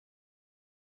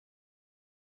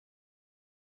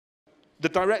The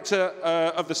director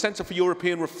of the Centre for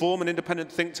European Reform, an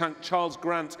independent think tank, Charles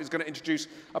Grant, is going to introduce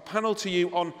a panel to you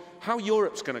on how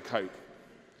Europe's going to cope.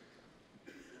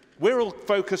 We're all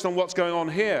focused on what's going on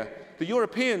here. The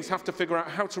Europeans have to figure out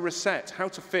how to reset, how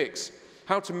to fix,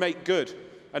 how to make good,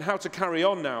 and how to carry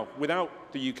on now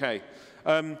without the UK.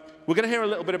 We're going to hear a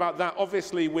little bit about that,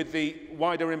 obviously with the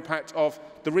wider impact of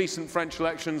the recent French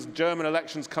elections, German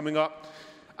elections coming up.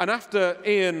 And after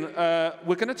Ian,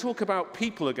 we're going to talk about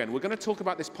people again. We're going to talk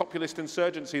about this populist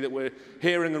insurgency that we're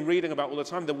hearing and reading about all the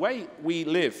time. The way we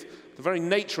live, the very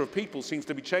nature of people seems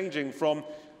to be changing from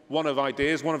one of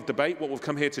ideas, one of debate, what we've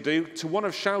come here to do, to one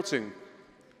of shouting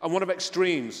and one of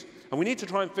extremes. And we need to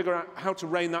try and figure out how to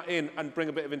rein that in and bring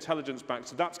a bit of intelligence back.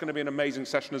 So that's going to be an amazing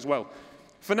session as well.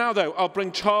 For now, though, I'll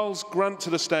bring Charles Grant to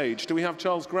the stage. Do we have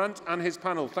Charles Grant and his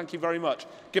panel? Thank you very much.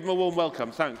 Give them a warm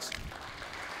welcome. Thanks.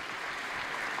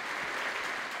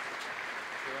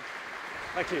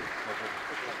 Thank you.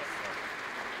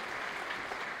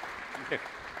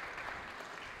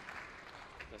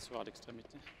 S'asseoir à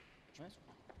l'extrémité.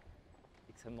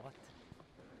 Extrême droite.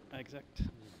 Exact.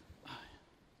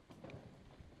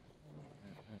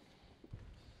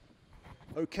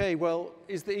 Okay, well,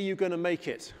 is the EU going to make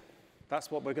it?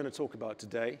 That's what we're going to talk about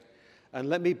today. And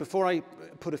let me, before I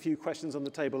put a few questions on the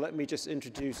table, let me just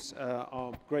introduce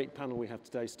our great panel we have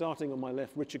today. Starting on my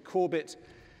left, Richard Corbett,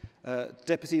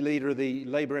 Deputy Leader of the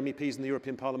Labour MEPs in the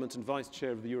European Parliament and Vice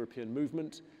Chair of the European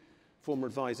Movement, former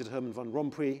advisor to Herman van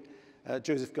Rompuy,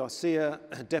 Joseph Garcia,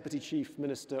 Deputy Chief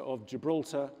Minister of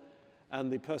Gibraltar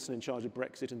and the person in charge of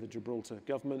Brexit in the Gibraltar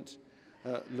government,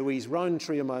 Louise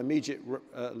Rowntree on my immediate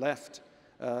left,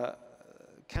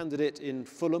 candidate in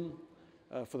Fulham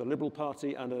for the Liberal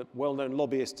Party and a well-known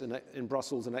lobbyist in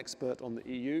Brussels, an expert on the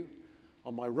EU.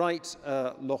 On my right,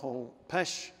 Laurent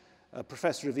Pech, a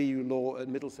professor of EU law at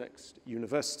Middlesex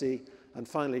University, and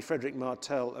finally Frédéric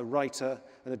Martel, a writer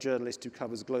and a journalist who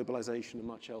covers globalization and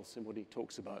much else in what he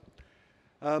talks about.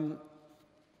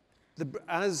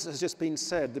 As has just been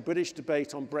said, the British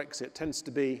debate on Brexit tends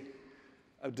to be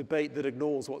a debate that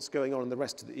ignores what's going on in the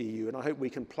rest of the EU, and I hope we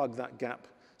can plug that gap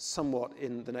somewhat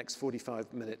in the next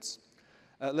 45 minutes.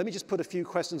 Let me just put a few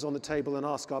questions on the table and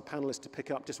ask our panelists to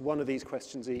pick up just one of these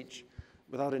questions each,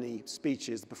 without any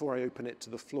speeches, before I open it to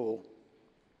the floor.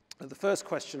 The first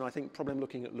question, I think probably I'm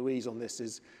looking at Louise on this,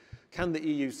 is can the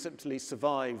EU simply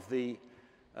survive the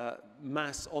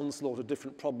mass onslaught of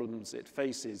different problems it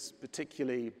faces,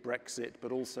 particularly Brexit,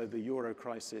 but also the Euro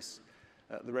crisis,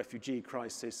 the refugee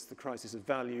crisis, the crisis of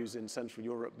values in Central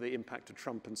Europe, the impact of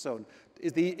Trump and so on.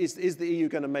 Is the EU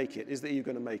going to make it? Is the EU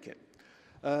going to make it?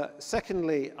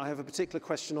 Secondly, I have a particular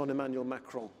question on Emmanuel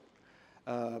Macron.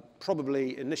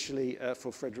 Probably initially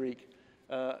for Frédéric.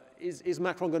 Is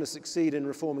Macron going to succeed in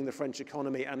reforming the French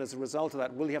economy? And as a result of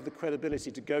that, will he have the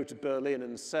credibility to go to Berlin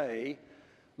and say,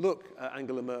 look,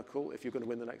 Angela Merkel, if you're going to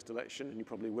win the next election, and you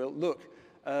probably will, look,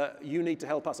 you need to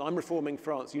help us. I'm reforming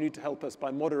France. You need to help us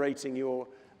by moderating your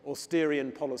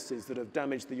austerian policies that have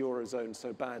damaged the Eurozone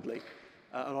so badly.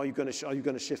 And are you going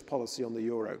to shift policy on the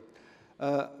Euro?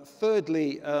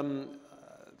 Thirdly,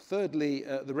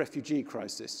 the refugee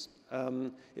crisis.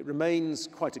 It remains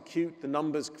quite acute. The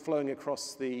numbers flowing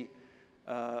across the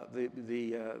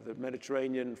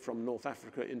Mediterranean from North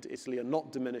Africa into Italy are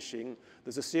not diminishing.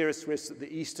 There's a serious risk that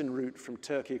the eastern route from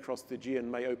Turkey across the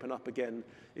Aegean may open up again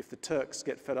if the Turks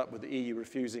get fed up with the EU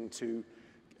refusing to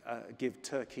give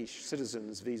Turkish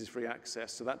citizens visa-free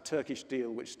access. So that Turkish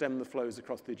deal, which stemmed the flows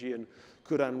across the Aegean,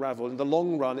 could unravel. In the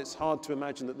long run, it's hard to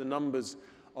imagine that the numbers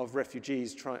of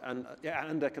refugees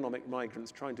and economic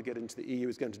migrants trying to get into the EU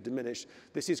is going to diminish.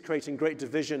 This is creating great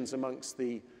divisions amongst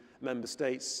the member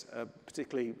states,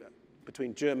 particularly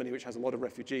between Germany, which has a lot of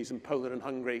refugees, and Poland and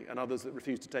Hungary and others that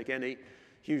refuse to take any.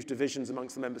 Huge divisions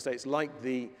amongst the member states, like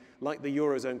the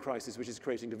Eurozone crisis, which is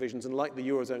creating divisions, and like the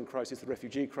Eurozone crisis, the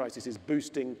refugee crisis is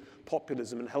boosting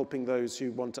populism and helping those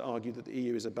who want to argue that the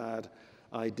EU is a bad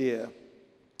idea.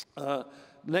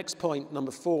 Next point,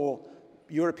 number 4,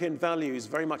 European values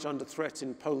very much under threat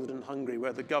in Poland and Hungary,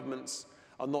 where the governments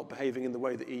are not behaving in the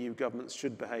way that EU governments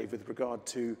should behave with regard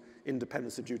to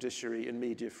independence of judiciary and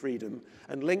media freedom.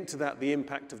 And linked to that, the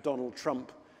impact of Donald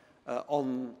Trump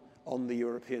on the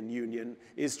European Union.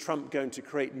 Is Trump going to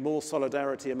create more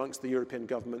solidarity amongst the European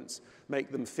governments,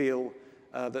 make them feel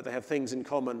that they have things in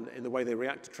common in the way they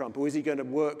react to Trump? Or is he going to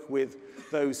work with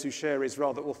those who share his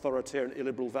rather authoritarian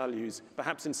illiberal values,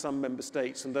 perhaps in some member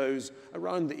states and those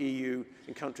around the EU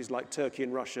in countries like Turkey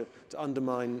and Russia, to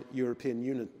undermine European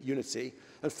unity?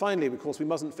 And finally, of course, we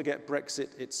mustn't forget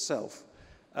Brexit itself.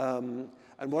 And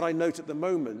what I note at the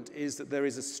moment is that there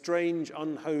is a strange,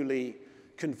 unholy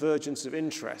convergence of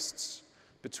interests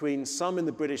between some in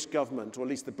the British government, or at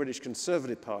least the British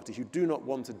Conservative Party, who do not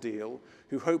want a deal,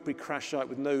 who hope we crash out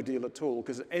with no deal at all,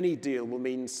 because any deal will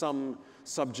mean some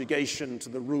subjugation to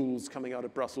the rules coming out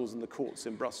of Brussels and the courts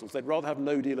in Brussels. They'd rather have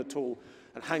no deal at all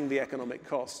and hang the economic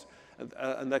cost,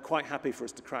 and they're quite happy for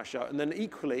us to crash out. And then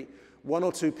equally, one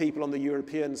or two people on the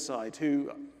European side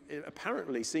who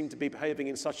apparently seem to be behaving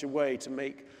in such a way to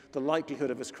make the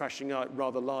likelihood of us crashing out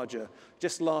rather larger.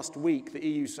 Just last week, the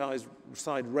EU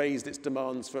side raised its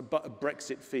demands for a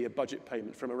Brexit fee, a budget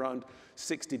payment, from around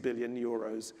 60 billion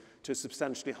euros to a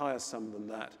substantially higher sum than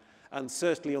that. And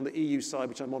certainly on the EU side,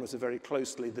 which I monitor very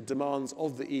closely, the demands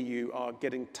of the EU are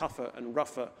getting tougher and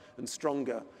rougher and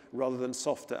stronger rather than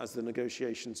softer as the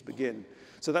negotiations begin.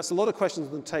 So that's a lot of questions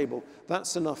on the table.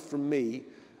 That's enough from me.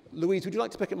 Louise, would you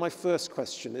like to pick up my first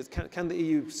question? Can the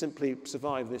EU simply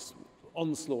survive this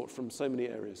onslaught from so many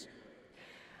areas?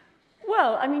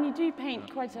 Well, I mean, you do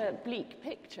paint quite a bleak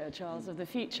picture, Charles, of the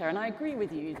future, and I agree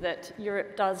with you that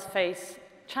Europe does face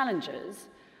challenges.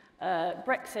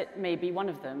 Brexit may be one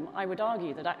of them. I would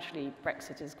argue that actually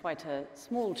Brexit is quite a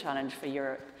small challenge for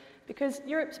Europe, because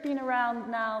Europe's been around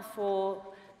now for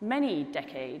many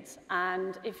decades,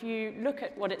 and if you look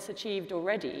at what it's achieved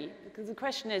already, because the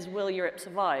question is, will Europe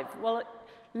survive? Well,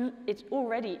 it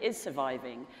already is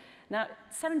surviving. Now,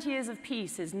 70 years of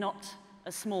peace is not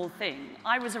a small thing.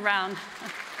 I was around...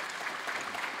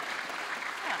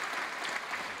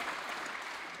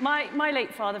 My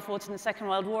late father fought in the Second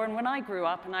World War, and when I grew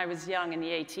up and I was young in the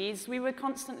 80s, we were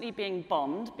constantly being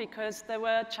bombed because there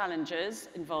were challenges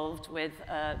involved with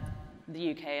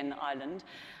the UK and Ireland.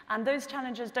 And those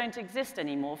challenges don't exist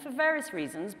anymore for various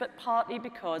reasons, but partly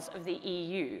because of the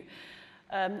EU.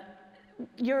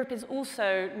 Europe is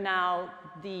also now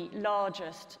the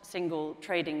largest single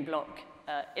trading bloc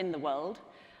in the world,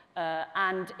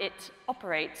 and it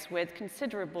operates with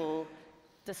considerable,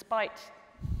 despite,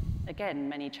 again,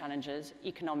 many challenges,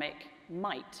 economic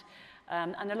might.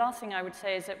 And the last thing I would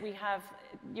say is that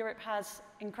Europe has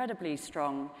incredibly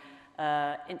strong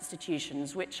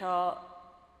institutions which are,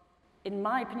 in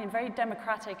my opinion, very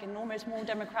democratic and almost more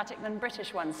democratic than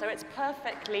British ones. So it's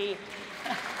perfectly...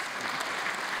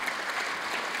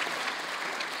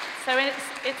 So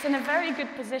it's in a very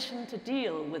good position to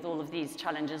deal with all of these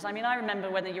challenges. I mean, I remember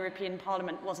when the European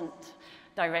Parliament wasn't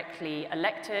directly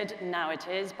elected, now it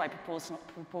is by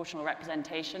proportional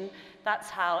representation.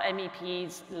 That's how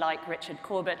MEPs like Richard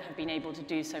Corbett have been able to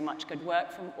do so much good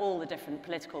work from all the different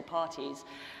political parties.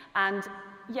 And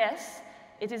yes,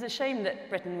 it is a shame that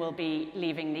Britain will be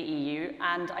leaving the EU,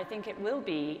 and I think it will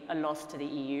be a loss to the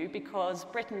EU because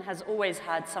Britain has always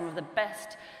had some of the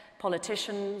best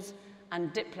politicians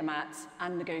and diplomats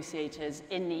and negotiators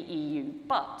in the EU.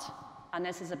 But, and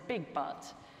this is a big but,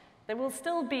 there will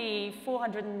still be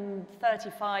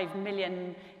 435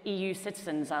 million EU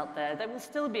citizens out there. There will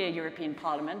still be a European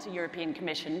Parliament, a European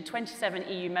Commission, 27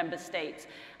 EU member states.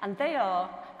 And they are,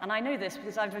 and I know this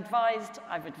because I've advised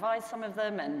some of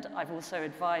them, and I've also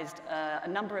advised a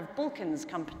number of Balkans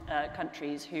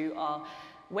countries who are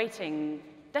waiting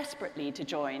desperately to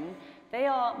join. They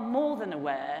are more than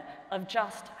aware of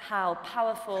just how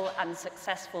powerful and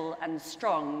successful and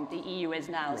strong the EU is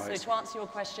now. Right. So to answer your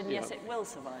question, yes, it will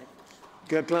survive.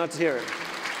 Good, glad to hear it.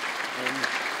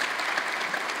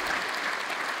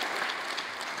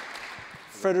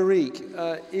 Frédéric,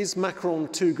 is Macron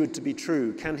too good to be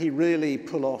true? Can he really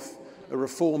pull off a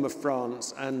reform of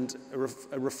France and a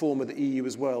reform of the EU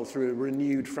as well through a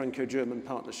renewed Franco-German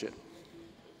partnership?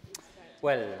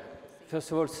 Well,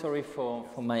 first of all, sorry for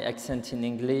my accent in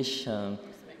English,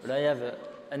 but I have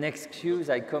an excuse.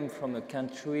 I come from a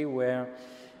country where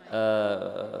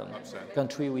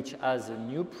which has a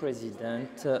new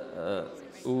president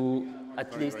who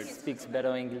at least speaks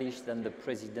better English than the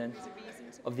president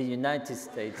of the United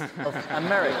States of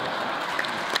America.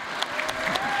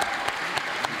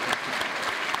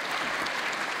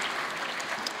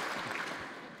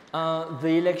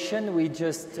 The election we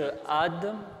just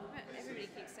had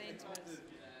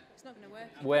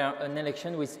were an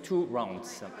election with 2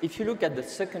 rounds. If you look at the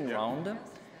second round,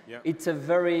 it's a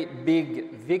very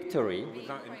big victory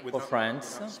for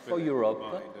France, for Europe,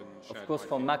 of course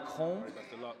for Macron,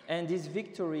 and this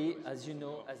victory, as you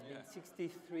know, has been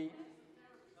 63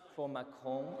 for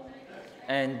Macron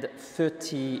and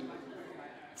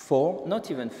 34,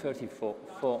 not even 34,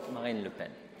 for Marine Le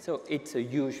Pen. So it's a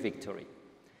huge victory.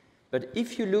 But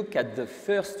if you look at the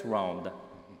first round,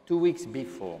 2 weeks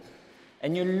before,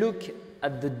 and you look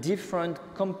at the different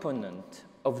components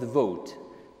of the vote,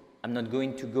 I'm not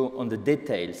going to go on the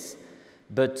details,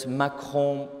 but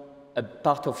Macron, a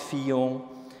part of Fillon,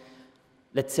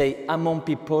 let's say among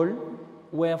people,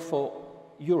 were for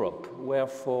Europe were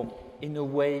for, in a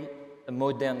way, a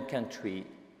modern country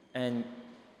and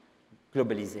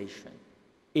globalization.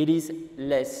 It is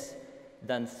less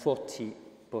than 40%,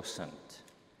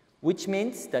 which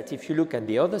means that if you look at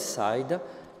the other side,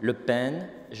 Le Pen,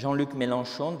 Jean-Luc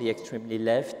Mélenchon, the extremely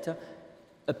left,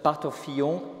 a part of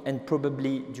Fillon, and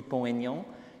probably Dupont-Aignan,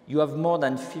 you have more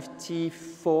than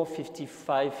 54,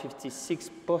 55,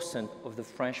 56% of the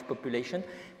French population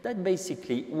that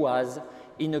basically was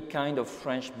in a kind of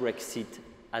French Brexit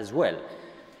as well.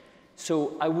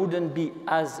 So I wouldn't be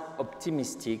as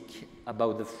optimistic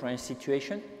about the French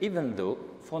situation, even though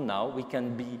for now we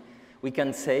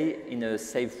can say in a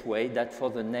safe way that for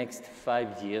the next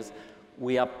 5 years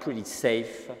we are pretty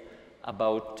safe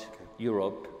about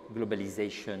Europe,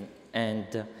 globalization,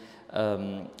 and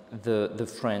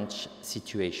the French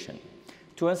situation.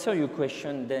 To answer your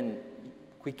question then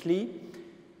quickly,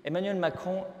 Emmanuel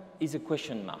Macron is a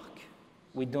question mark.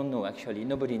 We don't know actually,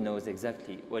 nobody knows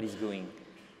exactly what he's going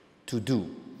to do.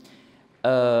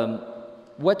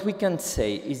 What we can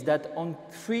say is that on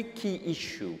 3 key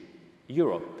issues,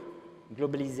 Europe,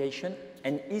 globalization,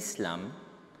 and Islam,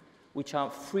 which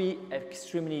are 3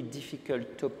 extremely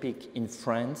difficult topics in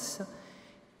France,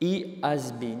 he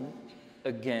has been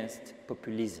against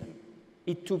populism.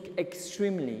 He took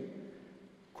extremely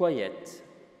quiet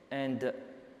and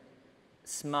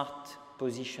smart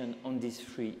position on these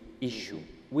 3 issues.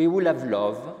 We would have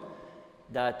loved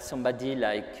that somebody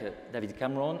like David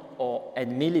Cameron or Ed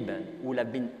Miliband would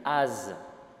have been as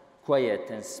quiet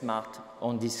and smart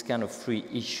on this kind of 3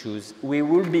 issues. We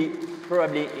will be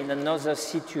probably in another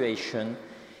situation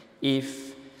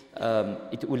if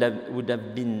it would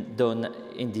have been done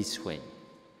in this way.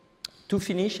 To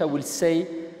finish, I will say,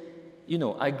 you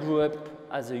know, I grew up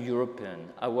as a European.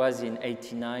 I was in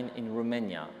 '89 in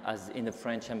Romania as in the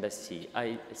French embassy.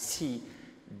 I see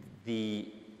the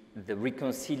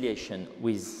reconciliation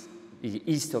with the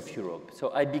east of Europe.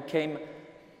 So I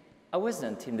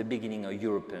wasn't in the beginning a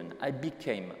European, I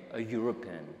became a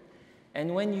European.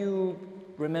 And when you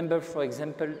remember, for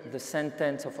example, the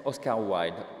sentence of Oscar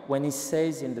Wilde, when he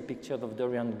says in The Picture of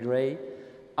Dorian Gray,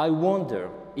 I wonder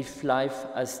if life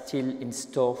has still in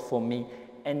store for me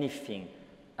anything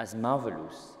as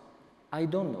marvelous. I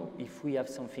don't know if we have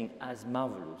something as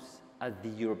marvelous as the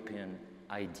European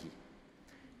idea.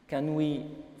 Can we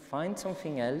find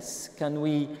something else? Can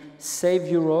we save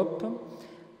Europe?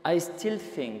 I still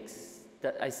think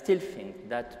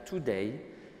that today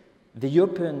the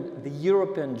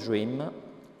European dream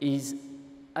is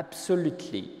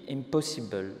absolutely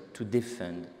impossible to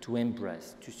defend, to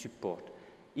embrace, to support,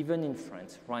 even in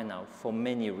France right now, for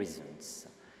many reasons.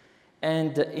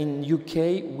 And in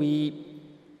UK,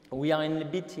 we are in a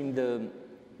bit in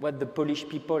what the Polish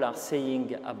people are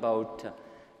saying about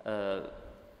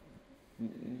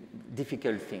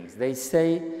difficult things. They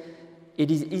say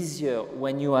it is easier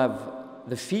when you have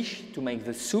the fish to make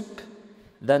the soup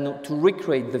than to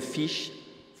recreate the fish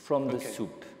from the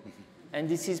soup. And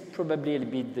this is probably a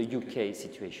bit the UK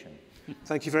situation.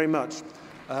 Thank you very much.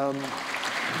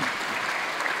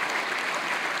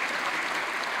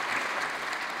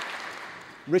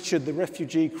 Richard, the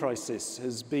refugee crisis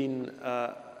has been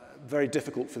very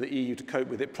difficult for the EU to cope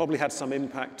with. It probably had some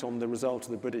impact on the result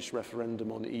of the British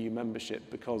referendum on EU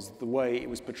membership, because the way it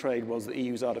was portrayed was the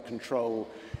EU's out of control,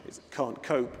 it can't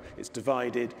cope, it's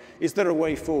divided. Is there a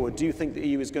way forward? Do you think the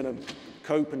EU is going to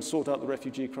cope and sort out the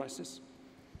refugee crisis?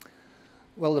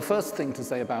 Well, the first thing to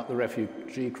say about the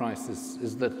refugee crisis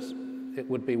is that it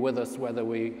would be with us whether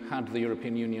we had the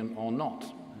European Union or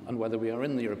not, and whether we are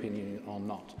in the European Union or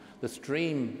not. The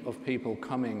stream of people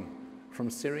coming from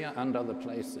Syria and other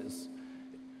places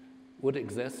would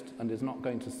exist and is not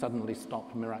going to suddenly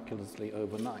stop miraculously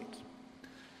overnight.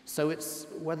 So it's,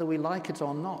 whether we like it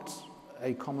or not,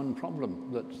 a common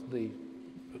problem that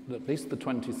at least the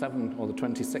 27 or the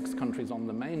 26 countries on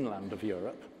the mainland of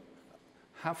Europe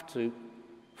have to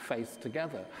face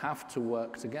together, have to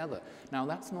work together. Now,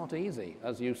 that's not easy.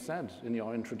 As you said in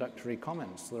your introductory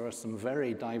comments, there are some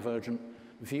very divergent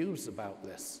views about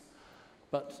this.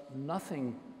 But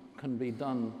nothing can be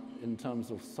done in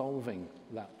terms of solving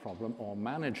that problem or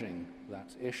managing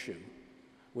that issue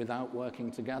without working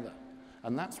together.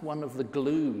 And that's one of the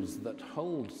glues that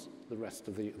holds the rest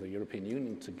of the European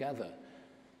Union together,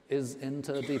 is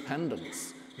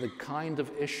interdependence, the kind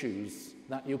of issues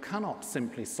that you cannot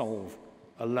simply solve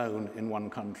alone in one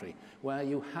country, where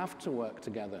you have to work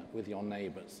together with your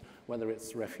neighbors, whether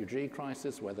it's refugee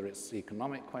crisis, whether it's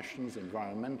economic questions,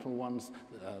 environmental ones,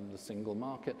 the single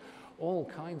market, all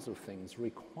kinds of things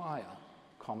require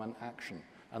common action.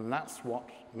 And that's what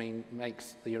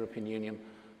makes the European Union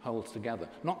hold together.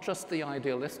 Not just the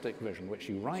idealistic vision, which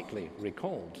you rightly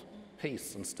recalled,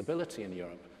 peace and stability in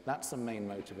Europe, that's the main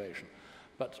motivation,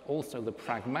 but also the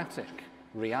pragmatic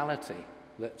reality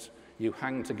that you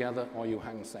hang together or you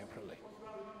hang separately.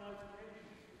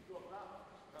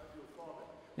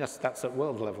 Yes, that's at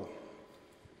world level.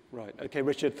 Right. Okay,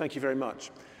 Richard, thank you very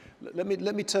much. Let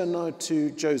me turn now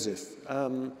to Joseph.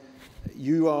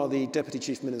 You are the Deputy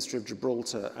Chief Minister of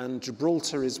Gibraltar, and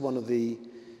Gibraltar is one of the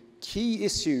key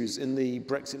issues in the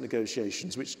Brexit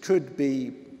negotiations, which could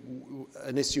be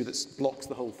an issue that blocks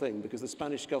the whole thing, because the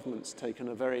Spanish government's taken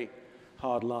a very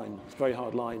hard line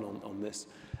on this.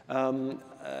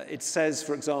 It says,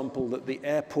 for example, that the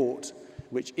airport,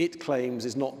 which it claims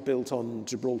is not built on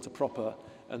Gibraltar proper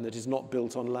and that is not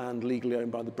built on land legally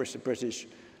owned by the British,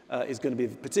 is going to be a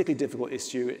particularly difficult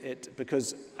issue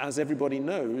because, as everybody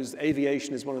knows,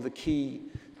 aviation is one of the key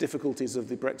difficulties of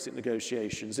the Brexit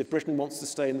negotiations. If Britain wants to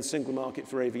stay in the single market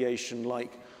for aviation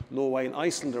like Norway and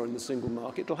Iceland are in the single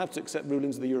market, it'll have to accept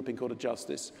rulings of the European Court of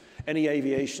Justice. Any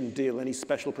aviation deal, any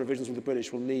special provisions with the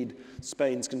British will need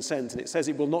Spain's consent, and it says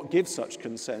it will not give such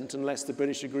consent unless the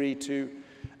British agree to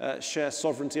share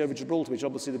sovereignty over Gibraltar, which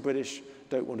obviously the British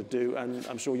don't want to do, and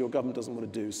I'm sure your government doesn't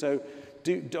want to do. So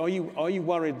are you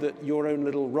worried that your own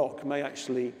little rock may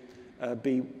actually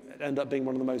end up being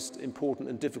one of the most important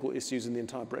and difficult issues in the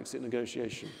entire Brexit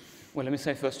negotiation? Well, let me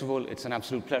say, first of all, it's an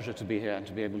absolute pleasure to be here and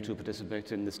to be able to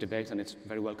participate in this debate, and it's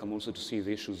very welcome also to see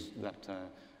the issues that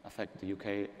affect the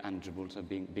UK and Gibraltar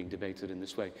being debated in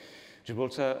this way.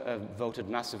 Gibraltar voted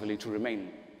massively to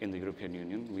remain in the European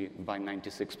Union by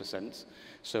 96%,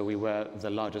 so we were the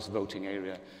largest voting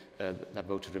area that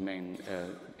voted remain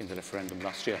in the referendum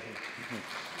last year.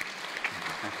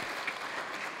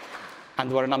 And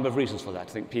there were a number of reasons for that.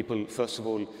 I think people, first of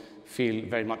all, feel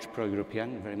very much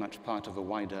pro-European, very much part of a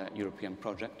wider European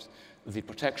project. The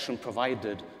protection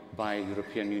provided by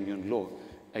European Union law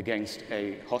against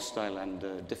a hostile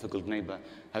and difficult neighbour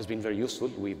has been very useful.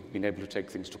 We've been able to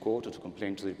take things to court or to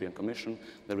complain to the European Commission.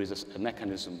 There is a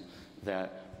mechanism there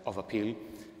of appeal,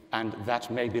 and that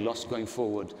may be lost going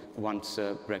forward once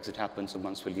Brexit happens and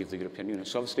once we leave the European Union.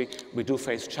 So obviously we do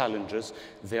face challenges.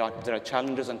 There are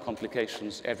challenges and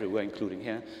complications everywhere, including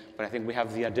here, but I think we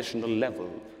have the additional level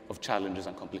of challenges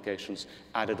and complications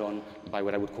added on by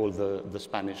what I would call the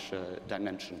Spanish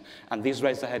dimension. And these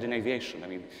raise their head in aviation. I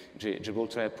mean,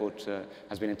 Gibraltar Airport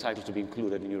has been entitled to be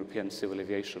included in European civil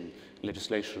aviation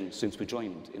legislation since we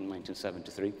joined in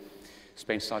 1973.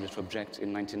 Spain started to object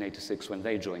in 1986 when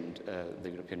they joined the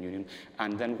European Union,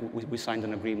 and then we signed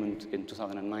an agreement in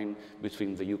 2009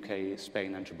 between the UK,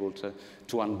 Spain and Gibraltar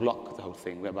to unblock the whole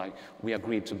thing, whereby we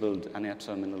agreed to build an air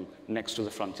terminal next to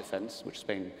the frontier fence, which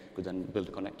Spain could then build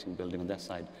a connecting building on their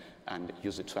side and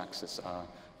use it to access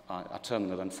our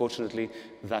terminal. Unfortunately,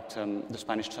 the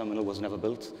Spanish terminal was never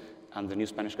built, and the new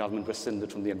Spanish government rescinded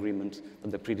from the agreement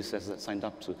that the predecessors had signed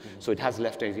up to. So it has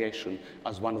left aviation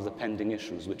as one of the pending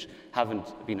issues which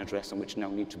haven't been addressed and which now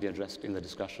need to be addressed in the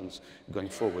discussions going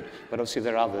forward. But obviously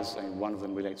there are others, and one of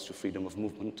them relates to freedom of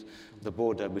movement. The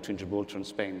border between Gibraltar and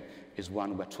Spain is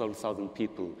one where 12,000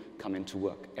 people come into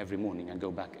work every morning and go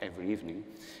back every evening.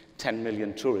 10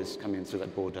 million tourists come in through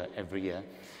that border every year.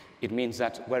 It means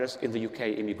that whereas in the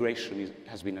UK immigration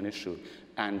has been an issue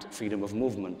and freedom of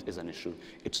movement is an issue,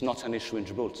 it's not an issue in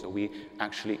Gibraltar. We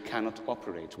actually cannot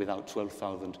operate without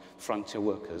 12,000 frontier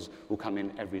workers who come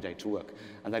in every day to work.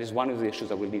 And that is one of the issues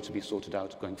that will need to be sorted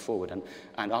out going forward.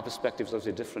 And our perspective is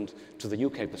obviously different to the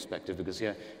UK perspective, because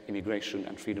here immigration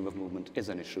and freedom of movement is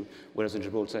an issue, whereas in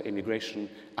Gibraltar immigration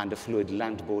and a fluid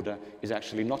land border is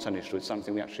actually not an issue. It's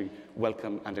something we actually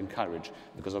welcome and encourage,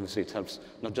 because obviously it helps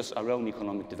not just our own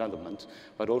economic development,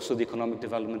 but also the economic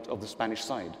development of the Spanish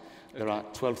side. There are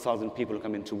 12,000 people who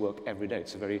come into work every day.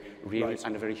 It's a very real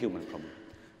and a very human problem.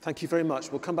 Thank you very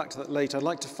much. We'll come back to that later. I'd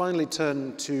like to finally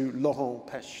turn to Laurent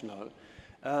Pech now.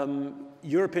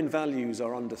 European values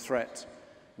are under threat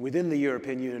within the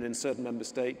European Union in certain member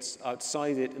states,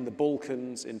 outside it in the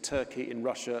Balkans, in Turkey, in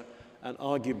Russia, and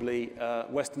arguably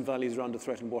Western values are under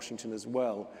threat in Washington as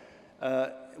well.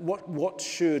 What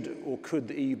should or could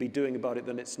the EU be doing about it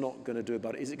that it's not going to do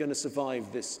about it? Is it going to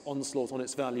survive this onslaught on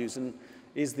its values? And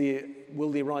will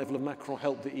the arrival of Macron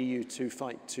help the EU to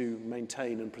fight to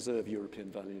maintain and preserve European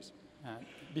values?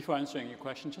 Before answering your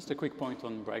question, just a quick point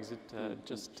on Brexit.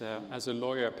 As a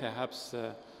lawyer, perhaps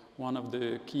one of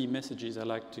the key messages I'd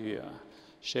like to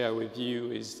share with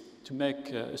you is to make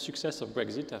a success of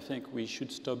Brexit. I think we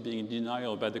should stop being in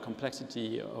denial about the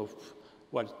complexity of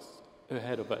what's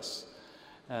ahead of us.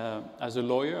 As a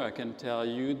lawyer, I can tell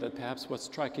you that perhaps what's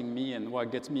striking me and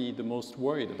what gets me the most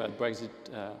worried about Brexit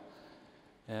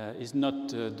is not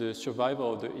the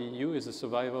survival of the EU, is the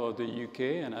survival of the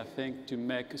UK. And I think to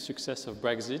make a success of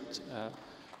Brexit,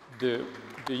 the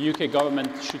UK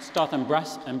government should start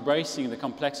embracing the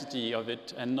complexity of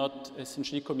it and not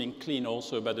essentially coming clean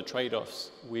also about the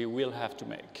trade-offs we will have to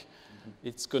make.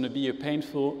 It's going to be a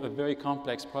painful, a very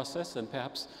complex process, and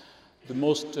perhaps the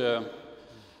most,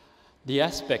 the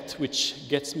aspect which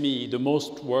gets me the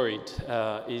most worried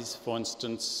is, for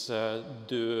instance,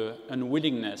 the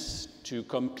unwillingness to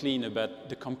come clean about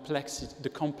the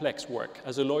complex work.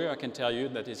 As a lawyer, I can tell you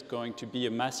that it's going to be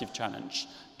a massive challenge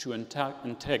to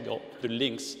untangle the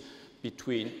links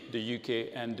between the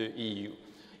UK and the EU.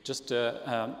 Just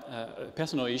a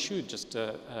personal issue, just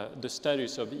the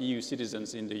status of EU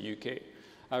citizens in the UK.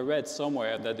 I read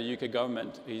somewhere that the UK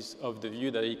government is of the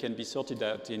view that it can be sorted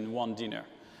out in one dinner.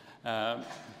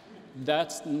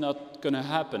 That's not going to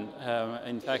happen.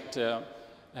 In fact,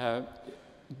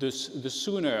 the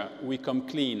sooner we come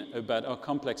clean about how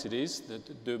complex it is,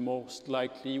 the most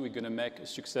likely we're going to make a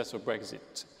success of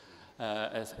Brexit.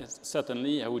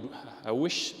 Certainly, I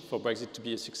wish for Brexit to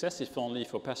be a success, if only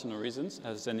for personal reasons.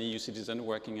 As an EU citizen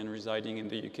working and residing in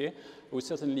the UK, I would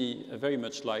certainly very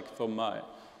much like for my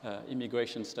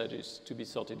immigration status to be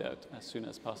sorted out as soon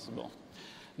as possible.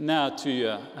 Now,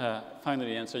 to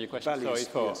finally answer your question, Values,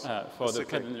 sorry for the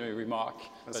okay. preliminary remark,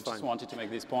 but just wanted to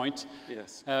make this point.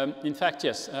 Yes. In fact,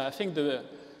 yes, I think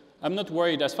I'm not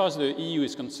worried, as far as the EU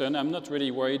is concerned, I'm not really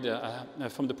worried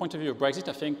from the point of view of Brexit.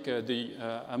 I think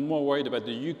I'm more worried about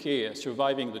the UK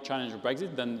surviving the challenge of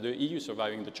Brexit than the EU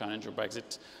surviving the challenge of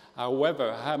Brexit.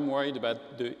 However, I'm worried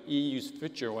about the EU's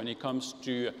future when it comes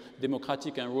to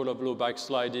democratic and rule of law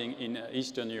backsliding in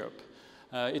Eastern Europe.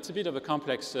 It's a bit of a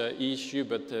complex issue,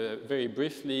 but very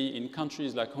briefly, in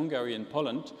countries like Hungary and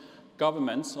Poland,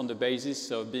 governments, on the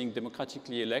basis of being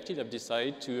democratically elected, have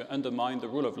decided to undermine the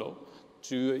rule of law,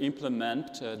 to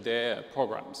implement their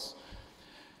programs.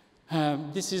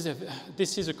 This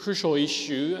is a crucial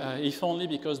issue, if only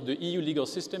because the EU legal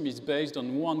system is based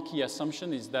on one key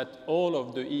assumption, is that all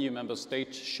of the EU member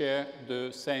states share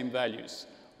the same values.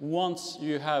 Once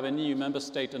you have an EU member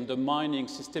state undermining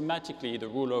systematically the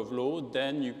rule of law,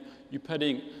 then you're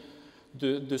putting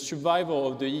the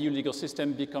survival of the EU legal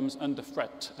system becomes under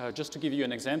threat. Just to give you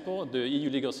an example, the EU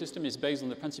legal system is based on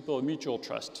the principle of mutual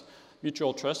trust.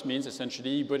 Mutual trust means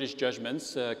essentially British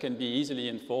judgments can be easily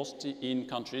enforced in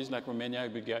countries like Romania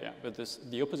and Bulgaria, but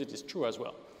the opposite is true as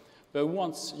well. But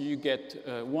once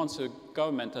a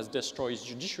government has destroyed its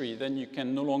judiciary, then you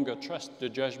can no longer trust the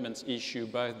judgments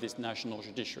issued by this national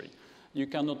judiciary. You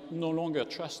cannot no longer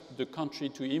trust the country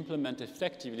to implement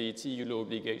effectively its EU law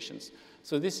obligations.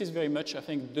 So this is very much, I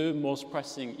think, the most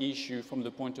pressing issue from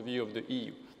the point of view of the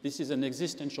EU. This is an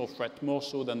existential threat, more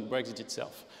so than Brexit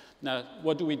itself. Now,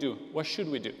 what do we do? What should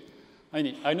we do? I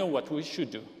mean, I know what we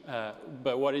should do,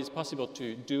 but what is possible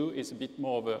to do is a bit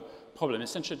more of a problem.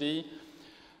 Essentially,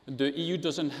 the EU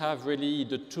doesn't have really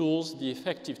the tools, the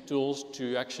effective tools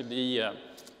to actually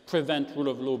prevent rule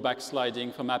of law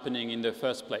backsliding from happening in the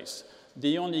first place.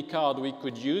 The only card we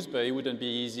could use, but it wouldn't be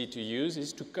easy to use,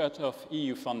 is to cut off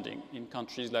EU funding in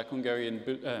countries like Hungary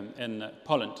and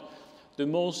Poland. The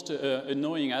most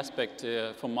annoying aspect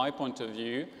from my point of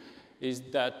view is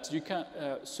that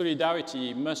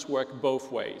solidarity must work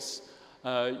both ways.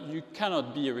 You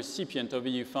cannot be a recipient of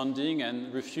EU funding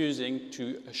and refusing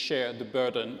to share the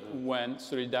burden when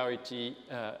solidarity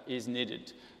is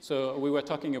needed. So we were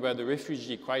talking about the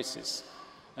refugee crisis.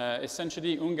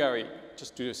 Essentially, Hungary,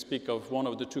 just to speak of one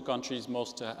of the two countries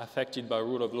most affected by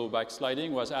rule of law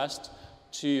backsliding, was asked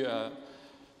to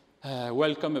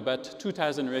welcome about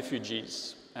 2,000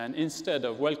 refugees. And instead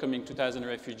of welcoming 2,000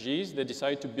 refugees, they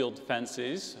decided to build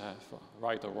fences, for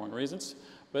right or wrong reasons,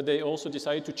 but they also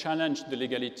decided to challenge the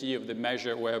legality of the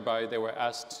measure whereby they were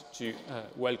asked to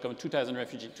welcome 2,000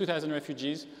 refugees. 2,000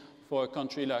 refugees for a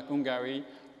country like Hungary,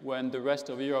 when the rest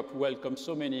of Europe welcomed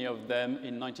so many of them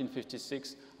in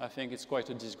 1956, I think it's quite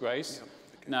a disgrace. Yeah,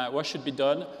 okay. Now, what should be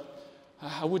done?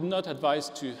 I would not advise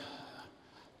to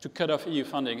cut off EU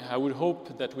funding. I would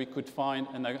hope that we could find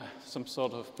some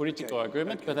sort of political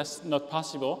agreement, but that's not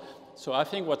possible. So I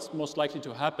think what's most likely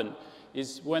to happen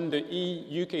is when the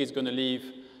UK is going to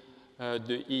leave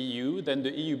the EU, then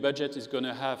the EU budget is going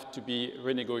to have to be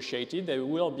renegotiated. There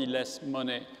will be less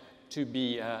money to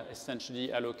be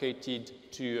essentially allocated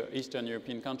to Eastern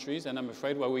European countries, and I'm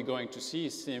afraid what we're going to see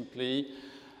is simply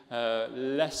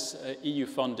less EU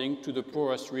funding to the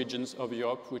poorest regions of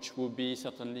Europe, which will be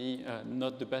certainly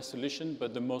not the best solution,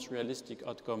 but the most realistic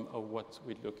outcome of what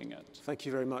we're looking at. Thank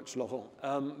you very much,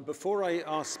 Laurent. Before I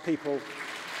ask people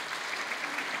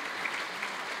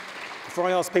Before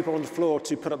I ask people on the floor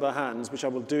to put up their hands, which I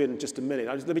will do in just a minute,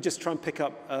 let me just try and pick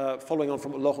up, following on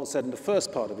from what Laurent said in the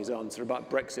first part of his answer about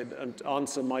Brexit, and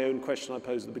answer my own question I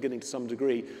posed at the beginning to some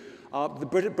degree.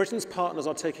 Britain's partners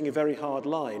are taking a very hard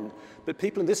line, but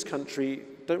people in this country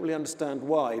don't really understand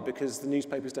why, because the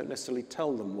newspapers don't necessarily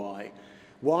tell them why.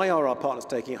 Why are our partners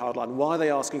taking a hard line? Why are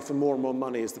they asking for more and more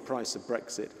money as the price of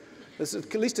Brexit? There's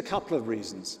at least a couple of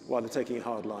reasons why they're taking a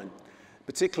hard line,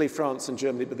 particularly France and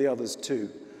Germany, but the others too.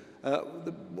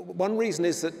 One reason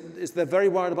is that they're very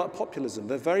worried about populism.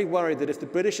 They're very worried that if the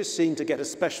British are seen to get a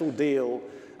special deal,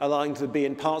 allowing to be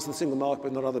in parts of the single market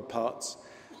but not other parts,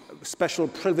 a special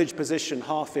privileged position,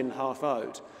 half in, half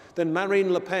out, then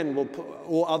Marine Le Pen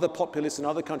or other populists in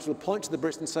other countries will point to the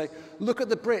Brits and say, look at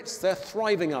the Brits, they're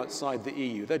thriving outside the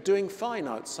EU, they're doing fine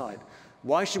outside.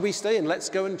 Why should we stay in? Let's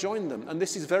go and join them. And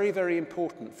this is very, very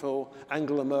important for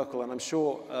Angela Merkel, and I'm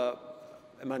sure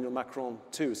Emmanuel Macron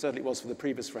too, certainly it was for the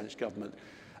previous French government.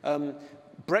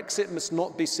 Brexit must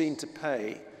not be seen to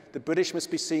pay. The British must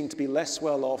be seen to be less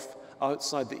well off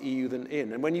outside the EU than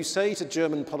in. And when you say to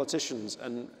German politicians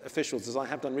and officials, as I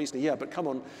have done recently, yeah, but come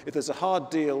on, if there's a hard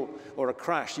deal or a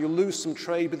crash, you'll lose some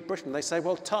trade with Britain. They say,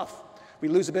 well, tough. We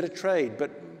lose a bit of trade,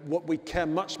 but what we care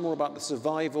much more about the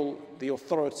survival, the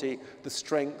authority, the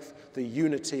strength, the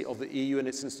unity of the EU and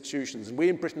its institutions. And we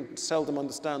in Britain seldom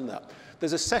understand that.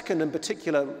 There's a second and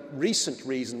particular recent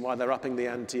reason why they're upping the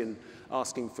ante and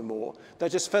asking for more. They're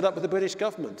just fed up with the British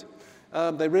government.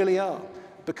 They really are,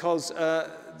 because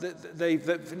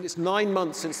it's 9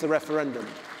 months since the referendum,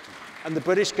 and the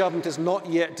British government has not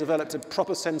yet developed a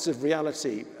proper sense of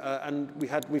reality. And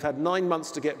we've had 9 months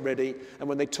to get ready, and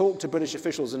when they talk to British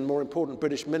officials and, more important,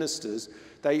 British ministers,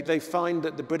 they find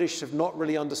that the British have not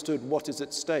really understood what is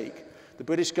at stake. The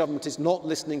British government is not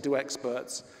listening to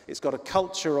experts. It's got a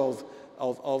culture of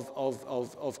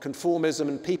conformism,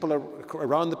 and people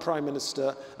around the Prime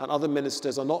Minister and other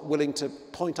ministers are not willing to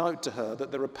point out to her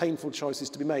that there are painful choices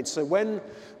to be made. So when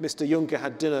Mr. Juncker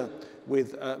had dinner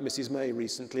with Mrs. May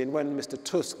recently, and when Mr.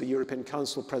 Tusk, the European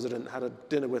Council President, had a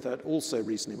dinner with her also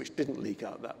recently, which didn't leak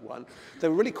out that one, they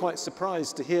were really quite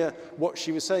surprised to hear what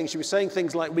she was saying. She was saying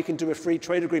things like, we can do a free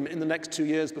trade agreement in the next 2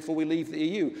 years before we leave the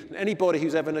EU. And anybody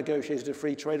who's ever negotiated a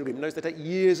free trade agreement knows they take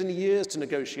years and years to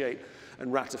negotiate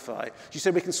and ratify. She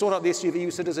said we can sort out the issue of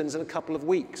EU citizens in a couple of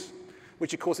weeks,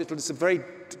 which of course it's a very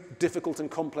difficult and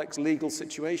complex legal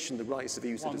situation, the rights of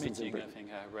EU citizens in Britain. 1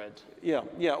 meeting, I think I read.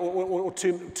 Yeah, or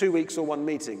two weeks or one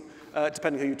meeting,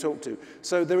 depending who you talk to.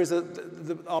 So there is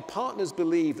our partners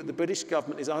believe that the British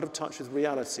government is out of touch with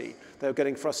reality. They're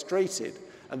getting frustrated.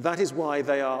 And that is why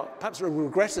they are, perhaps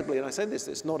regrettably, and I say this,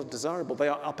 it's not desirable, they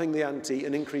are upping the ante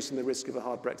and increasing the risk of a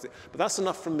hard Brexit. But that's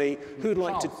enough from me. Who'd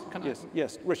like to...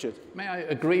 Yes, Richard. May I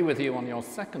agree with you on your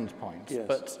second point, yes.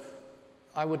 But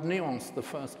I would nuance the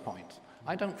first point.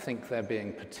 I don't think they're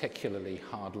being particularly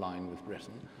hardline with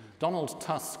Britain. Donald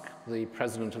Tusk, the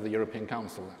President of the European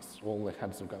Council, that's all the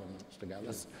heads of governments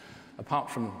together, apart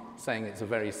from saying it's a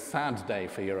very sad day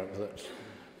for Europe that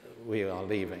we are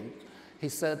leaving, he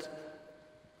said,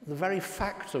 the very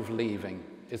fact of leaving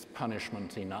is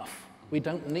punishment enough. We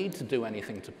don't need to do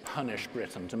anything to punish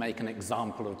Britain, to make an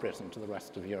example of Britain to the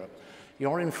rest of Europe.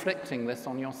 You're inflicting this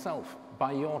on yourself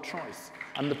by your choice,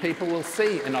 and the people will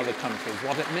see in other countries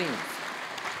what it means.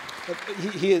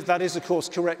 That is, of course,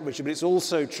 correct, Richard, but it's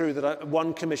also true that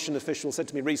one Commission official said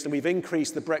to me recently, we've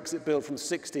increased the Brexit bill from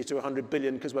 60 to 100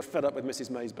 billion because we're fed up with Mrs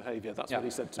May's behaviour. That's what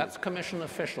he said to me. That's Commission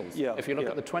officials. Yeah, if you look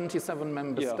at the 27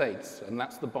 member states, and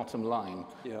that's the bottom line,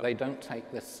 they don't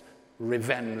take this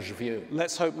revenge view.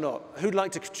 Let's hope not. Who'd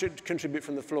like to contribute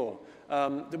from the floor?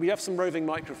 We have some roving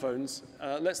microphones.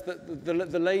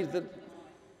 The lady...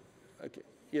 Okay,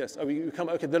 yes, you come...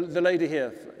 Okay, the lady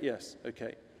here. Yes,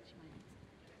 okay.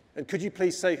 And could you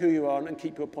please say who you are and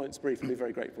keep your points brief? I'd be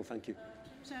very grateful. Thank you.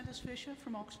 Sanders Fisher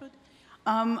from Oxford.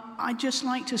 I'd just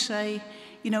like to say,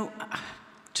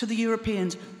 to the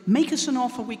Europeans, make us an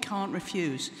offer we can't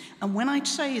refuse. And when I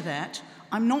say that,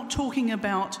 I'm not talking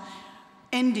about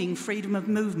ending freedom of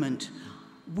movement.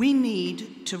 We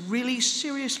need to really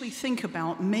seriously think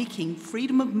about making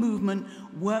freedom of movement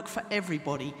work for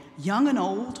everybody, young and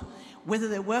old, whether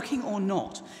they're working or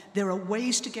not. There are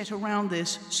ways to get around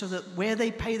this so that where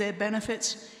they pay their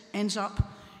benefits ends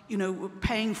up,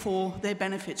 paying for their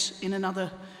benefits in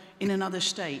another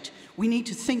state. We need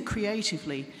to think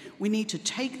creatively. We need to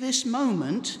take this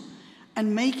moment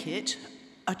and make it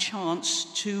a chance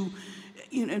to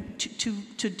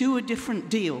do a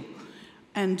different deal.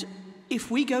 And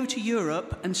if we go to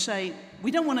Europe and say,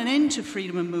 we don't want an end to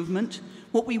freedom of movement,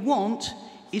 what we want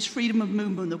is freedom of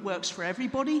movement that works for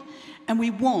everybody, and we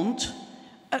want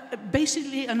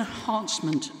Basically an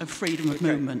enhancement of freedom of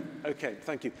movement. Okay,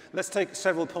 thank you. Let's take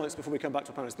several points before we come back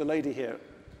to panelists. The lady here.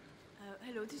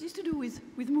 Hello, this is to do with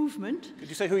movement. Could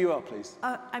you say who you are, please?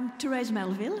 I'm Therese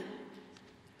Melville.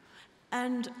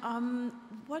 And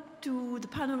what do the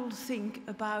panel think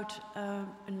about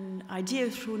an idea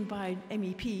thrown by an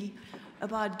MEP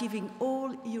about giving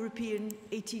all European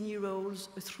 18-year-olds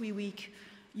a 3-week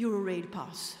Euro-raid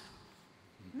pass?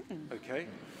 Okay.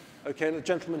 Okay, the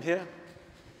gentleman here.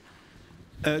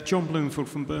 John Bloomfield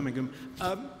from Birmingham.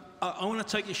 I want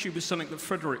to take issue with something that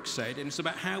Frédéric said, and it's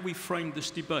about how we framed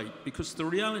this debate, because the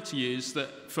reality is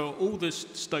that for all the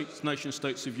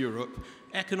nation-states of Europe,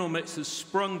 economics has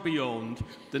sprung beyond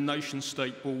the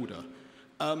nation-state border.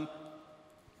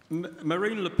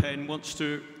 Marine Le Pen wants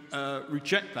to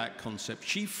reject that concept.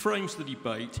 She frames the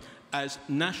debate as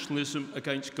nationalism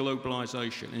against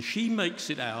globalisation, and she makes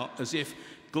it out as if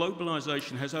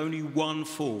globalisation has only one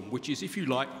form, which is, if you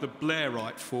like, the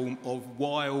Blairite form of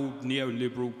wild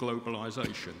neoliberal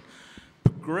globalisation.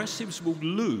 Progressives will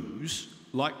lose,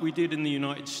 like we did in the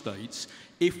United States,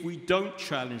 if we don't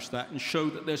challenge that and show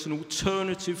that there's an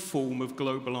alternative form of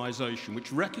globalisation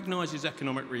which recognises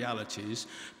economic realities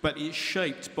but is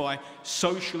shaped by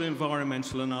social,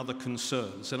 environmental and other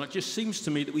concerns. And it just seems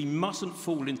to me that we mustn't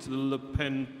fall into the Le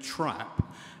Pen trap.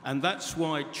 And that's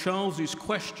why Charles's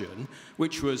question,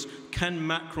 which was, can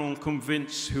Macron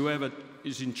convince whoever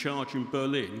is in charge in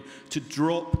Berlin to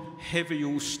drop heavy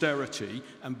austerity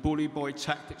and bully boy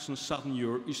tactics in southern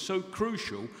Europe, is so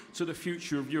crucial to the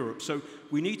future of Europe. So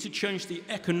we need to change the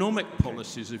economic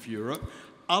policies of Europe.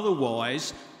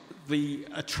 Otherwise, the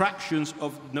attractions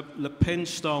of Le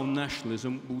Pen-style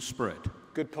nationalism will spread.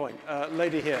 Good point.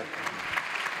 Lady here.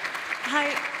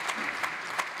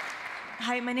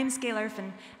 Hi, my name is Gail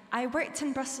Irvin. I worked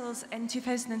in Brussels in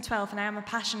 2012 and I am a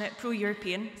passionate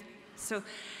pro-European. So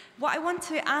what I want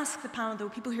to ask the panel, though,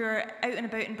 people who are out and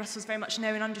about in Brussels very much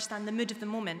now and understand the mood of the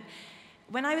moment,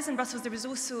 when I was in Brussels, there was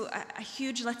also a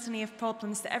huge litany of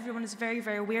problems that everyone is very,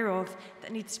 very aware of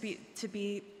that needs to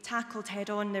be tackled head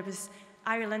on. There was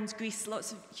Ireland, Greece,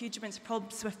 lots of huge amounts of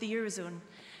problems with the Eurozone.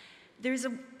 There is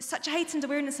such a heightened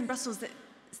awareness in Brussels that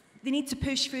they need to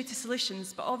push through to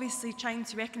solutions, but obviously trying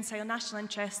to reconcile national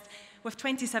interest with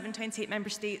 27, 28 member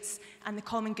states and the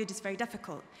common good is very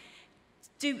difficult.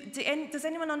 Does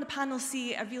anyone on the panel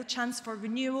see a real chance for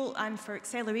renewal and for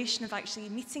acceleration of actually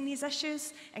meeting these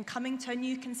issues and coming to a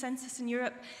new consensus in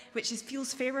Europe, which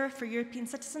feels fairer for European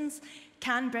citizens?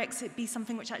 Can Brexit be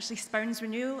something which actually spurns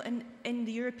renewal in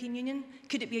the European Union?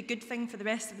 Could it be a good thing for the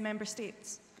rest of the member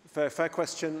states? Fair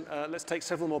question. Let's take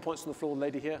several more points on the floor.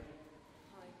 Lady here.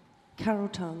 Carol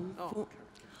Tongue,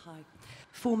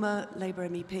 former Labour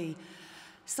MEP.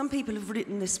 Some people have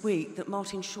written this week that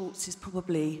Martin Schulz is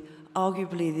probably,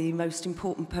 arguably, the most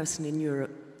important person in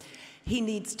Europe. He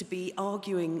needs to be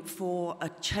arguing for a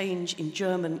change in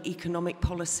German economic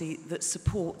policy that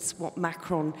supports what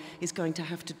Macron is going to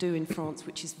have to do in France,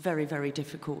 which is very, very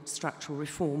difficult, structural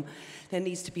reform. There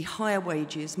needs to be higher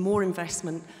wages, more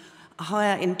investment, a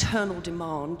higher internal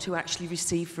demand to actually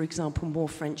receive, for example, more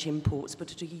French imports,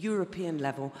 but at a European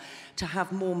level, to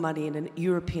have more money in a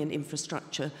European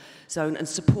infrastructure zone and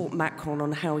support Macron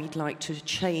on how he'd like to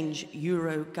change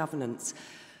Euro governance.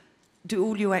 Do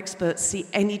all you experts see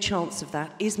any chance of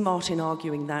that? Is Martin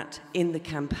arguing that in the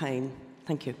campaign?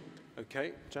 Thank you.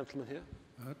 Okay, gentleman here.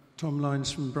 Tom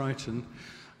Lyons from Brighton.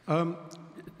 I'd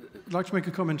like to make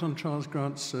a comment on Charles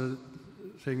Grant's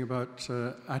thing about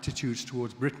attitudes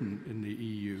towards Britain in the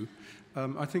EU.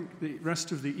 I think the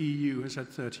rest of the EU has had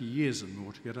 30 years and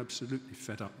more to get absolutely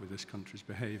fed up with this country's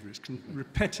behaviour. It's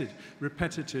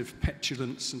repetitive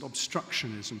petulance and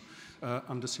obstructionism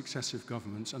under successive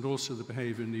governments, and also the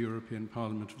behaviour in the European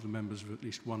Parliament of the members of at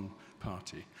least one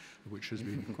party, which has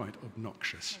been quite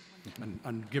obnoxious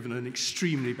and given an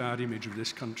extremely bad image of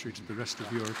this country to the rest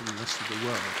of Europe and the rest of the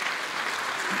world.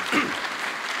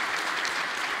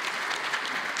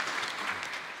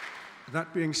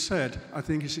 That being said, I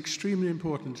think it's extremely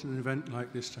important in an event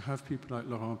like this to have people like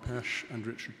Laurent, Pech and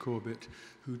Richard Corbett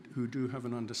who do have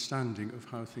an understanding of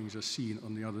how things are seen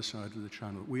on the other side of the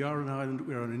channel. We are an island,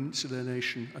 we are an insular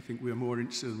nation. I think we are more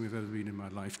insular than we've ever been in my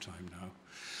lifetime now.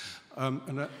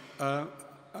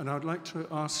 And I'd like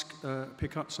to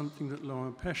pick up something that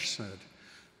Laurent Pech said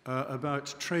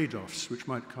about trade-offs which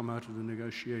might come out of the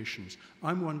negotiations.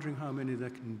 I'm wondering how many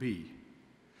there can be.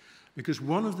 Because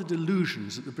one of the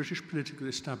delusions that the British political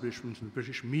establishment and the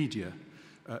British media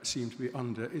seem to be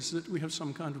under is that we have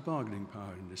some kind of bargaining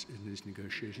power in these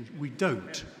negotiations. We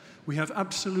don't. We have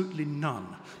absolutely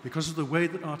none. Because of the way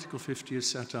that Article 50 is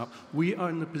set up, we are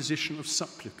in the position of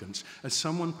supplicants. As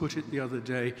someone put it the other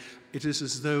day, it is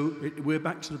as though we're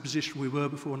back to the position we were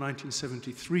before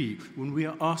 1973, when we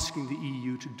are asking the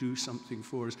EU to do something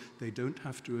for us. They don't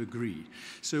have to agree.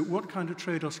 So what kind of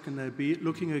trade-offs can there be?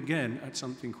 Looking again at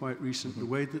something quite recent, the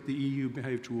way that the EU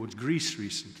behaved towards Greece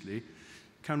recently,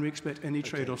 can we expect any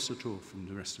trade-offs at all from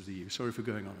the rest of the EU? Sorry for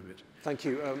going on a bit. Thank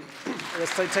you.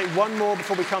 Let's take one more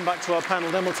before we come back to our panel.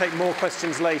 Then we'll take more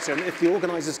questions later. And if the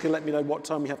organisers can let me know what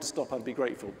time we have to stop, I'd be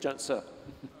grateful. Sir.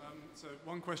 So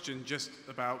one question just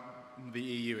about the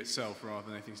EU itself rather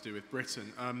than anything to do with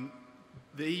Britain.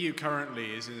 The EU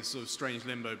currently is in a sort of strange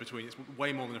limbo between it's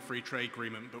way more than a free trade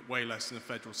agreement but way less than a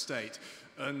federal state.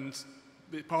 And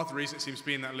part of the reason it seems to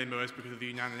be in that limbo is because of the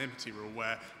unanimity rule,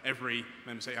 where every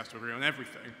member state has to agree on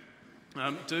everything.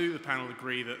 Do the panel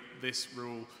agree that this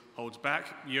rule holds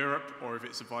back Europe, or if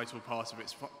it's a vital part of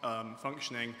its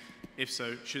functioning? If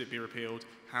so, should it be repealed?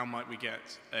 How might we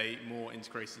get a more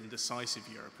integrated and decisive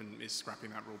Europe, and is scrapping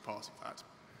that rule part of that?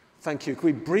 Thank you. Can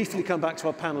we briefly come back to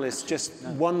our panellists? Just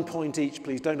 1 point each,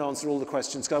 please. Don't answer all the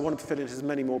questions, because I want to fit in as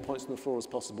many more points on the floor as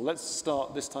possible. Let's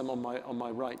start this time on my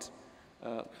right.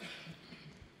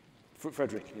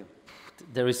 Frédéric. Yeah.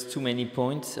 There is too many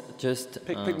points. Just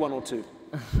pick one or two.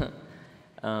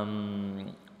 I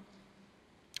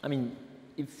mean,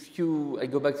 I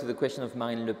go back to the question of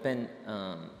Marine Le Pen.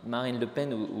 Marine Le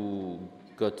Pen, who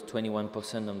got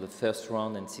 21% on the first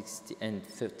round and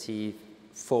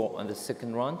 34 on the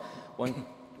second round,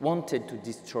 wanted to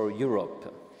destroy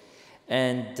Europe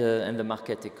and the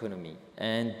market economy.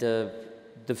 And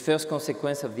the first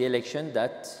consequence of the election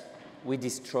that we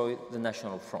destroy the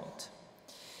National Front,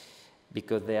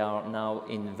 because they are now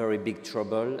in very big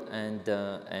trouble, and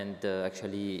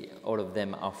actually all of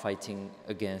them are fighting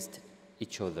against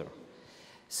each other.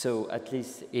 So at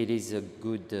least it is a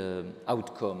good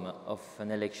outcome of an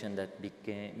election that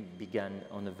began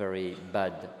on a very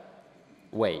bad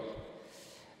way.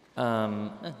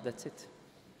 That's it.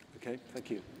 Okay, thank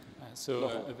you.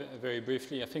 Very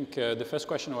briefly, I think the first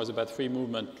question was about free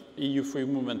movement, EU free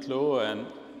movement law, and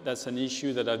that's an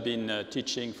issue that I've been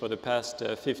teaching for the past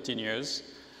 15 years.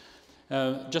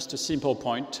 Just a simple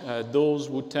point, those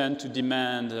who tend to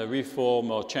demand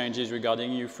reform or changes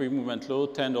regarding EU free movement law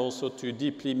tend also to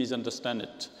deeply misunderstand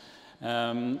it.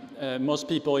 Most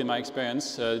people, in my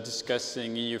experience,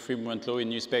 discussing EU free movement law in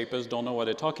newspapers don't know what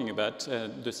they're talking about.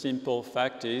 The simple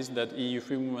fact is that EU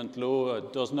free movement law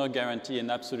does not guarantee an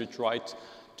absolute right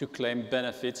to claim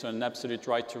benefits or an absolute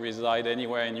right to reside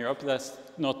anywhere in Europe. That's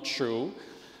not true.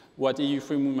 What EU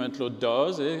free movement law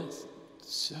does is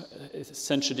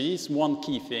essentially is one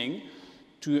key thing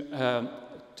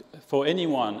for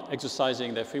anyone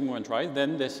exercising their free movement right,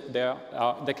 then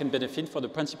they can benefit from the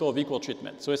principle of equal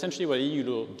treatment. So essentially what EU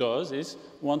law does is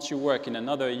once you work in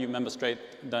another EU member state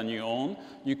than your own,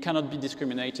 you cannot be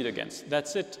discriminated against.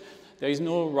 That's it. There is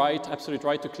no right, absolute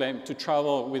right to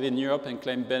travel within Europe and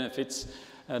claim benefits.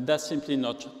 That's simply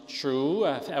not true.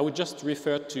 I would just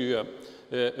refer to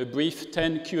a brief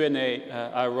 10 Q&A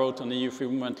I wrote on the EU free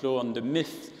movement law on the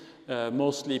myth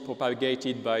mostly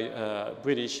propagated by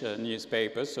British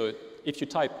newspapers. So if you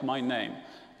type my name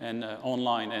and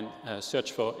online and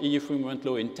search for EU free movement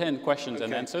law in 10 questions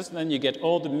and answers, then you get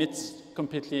all the myths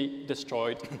completely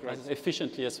destroyed as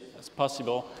efficiently as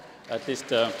possible, at least.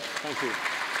 Thank you.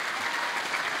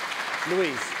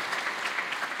 Louise.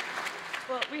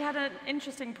 Well, we had an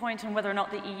interesting point on whether or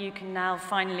not the EU can now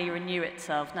finally renew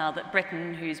itself, now that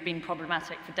Britain, who's been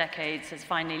problematic for decades, is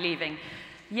finally leaving.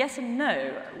 Yes and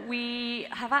no. We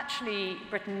have actually,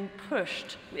 Britain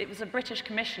pushed, it was a British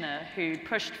commissioner who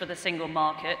pushed for the single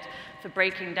market, for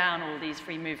breaking down all these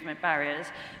free movement barriers.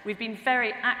 We've been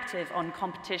very active on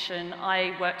competition.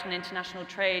 I worked on international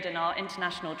trade, and our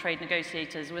international trade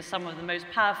negotiators were some of the most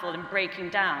powerful in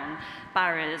breaking down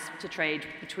barriers to trade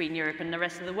between Europe and the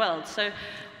rest of the world. So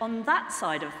on that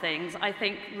side of things, I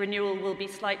think renewal will be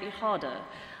slightly harder.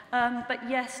 But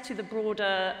yes, to the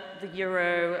broader, the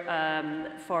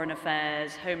Euro, foreign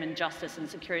affairs, home and justice and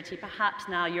security, perhaps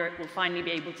now Europe will finally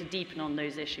be able to deepen on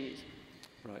those issues.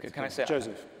 Right. Can I say,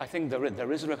 Joseph? I think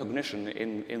there is a recognition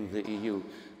in the EU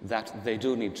that they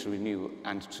do need to renew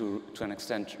and to an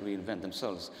extent reinvent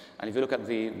themselves. And if you look at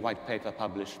the white paper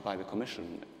published by the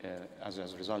Commission as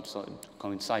a result,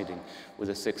 coinciding with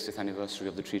the 60th anniversary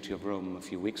of the Treaty of Rome a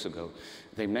few weeks ago,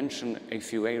 they mention a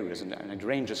few areas, and it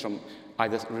ranges from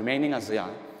either remaining as they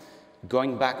are,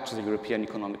 going back to the European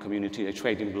Economic Community, a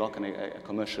trading bloc and a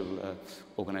commercial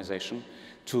organization,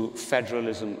 to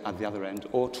federalism at the other end,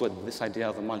 or to this idea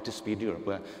of a multi-speed Europe,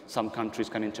 where some countries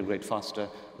can integrate faster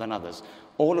than others.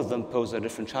 All of them pose their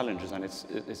different challenges, and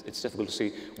it's difficult to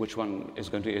see which one is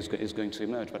going to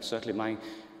emerge. But certainly my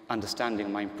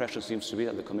understanding, my impression seems to be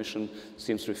that the Commission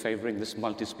seems to be favouring this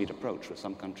multi-speed approach, where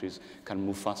some countries can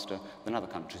move faster than other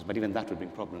countries. But even that would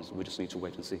bring problems. We just need to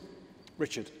wait and see.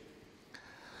 Richard.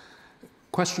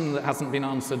 Question that hasn't been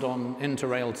answered on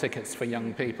Interrail tickets for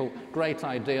young people. Great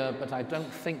idea, but I don't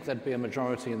think there'd be a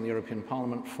majority in the European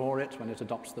Parliament for it when it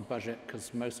adopts the budget,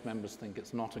 because most members think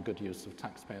it's not a good use of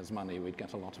taxpayers' money. We'd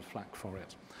get a lot of flack for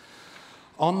it.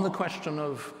 On the question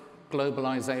of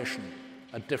globalization,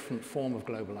 a different form of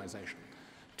globalization,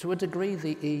 to a degree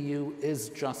the EU is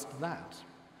just that.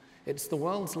 It's the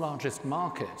world's largest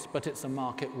market, but it's a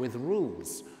market with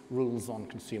rules. Rules on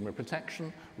consumer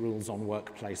protection, rules on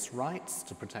workplace rights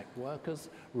to protect workers,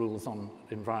 rules on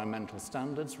environmental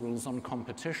standards, rules on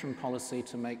competition policy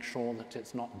to make sure that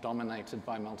it's not dominated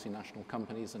by multinational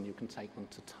companies and you can take them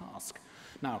to task.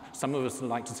 Now, some of us would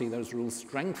like to see those rules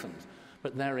strengthened,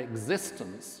 but their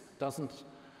existence doesn't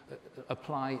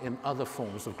apply in other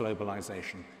forms of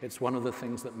globalization. It's one of the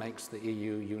things that makes the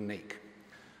EU unique.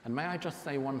 And may I just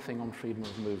say one thing on freedom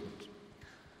of movement?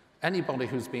 Anybody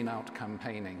who's been out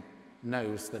campaigning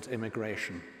knows that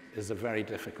immigration is a very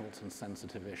difficult and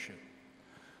sensitive issue.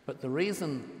 But the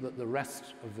reason that the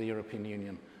rest of the European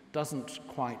Union doesn't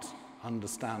quite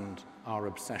understand our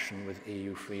obsession with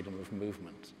EU freedom of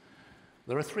movement,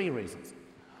 there are three reasons.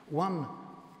 One,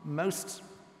 most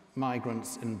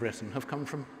migrants in Britain have come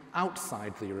from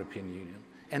outside the European Union,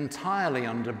 entirely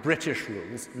under British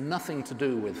rules, nothing to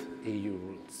do with EU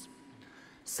rules.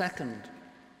 Second,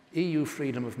 EU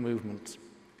freedom of movement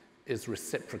is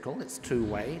reciprocal, it's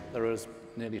two-way. There are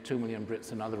nearly 2 million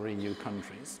Brits in other EU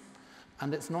countries.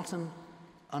 And it's not an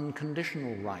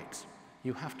unconditional right.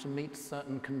 You have to meet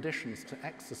certain conditions to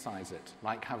exercise it,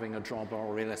 like having a job or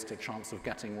a realistic chance of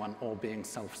getting one or being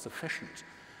self-sufficient.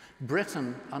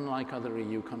 Britain, unlike other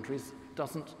EU countries,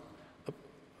 doesn't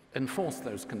enforce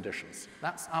those conditions.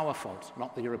 That's our fault,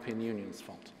 not the European Union's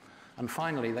fault. And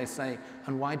finally, they say,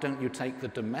 and why don't you take the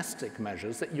domestic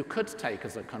measures that you could take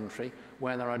as a country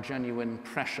where there are genuine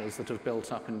pressures that have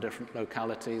built up in different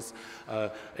localities,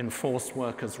 enforce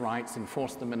workers' rights,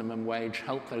 enforce the minimum wage,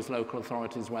 help those local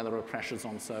authorities where there are pressures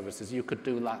on services. You could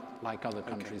do that like other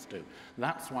countries do.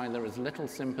 That's why there is little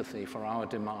sympathy for our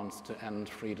demands to end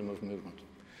freedom of movement.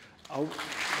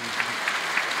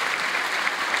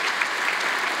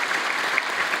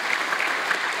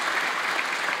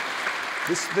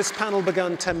 This panel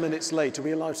began 10 minutes late. Are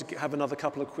we allowed to have another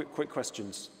couple of quick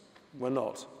questions? We're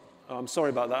not. Oh, I'm sorry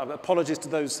about that. Apologies to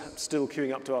those still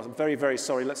queuing up to ask. I'm very, very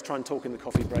sorry. Let's try and talk in the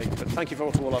coffee break. But thank you to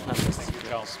all our panelists. Thank you,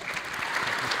 Charles.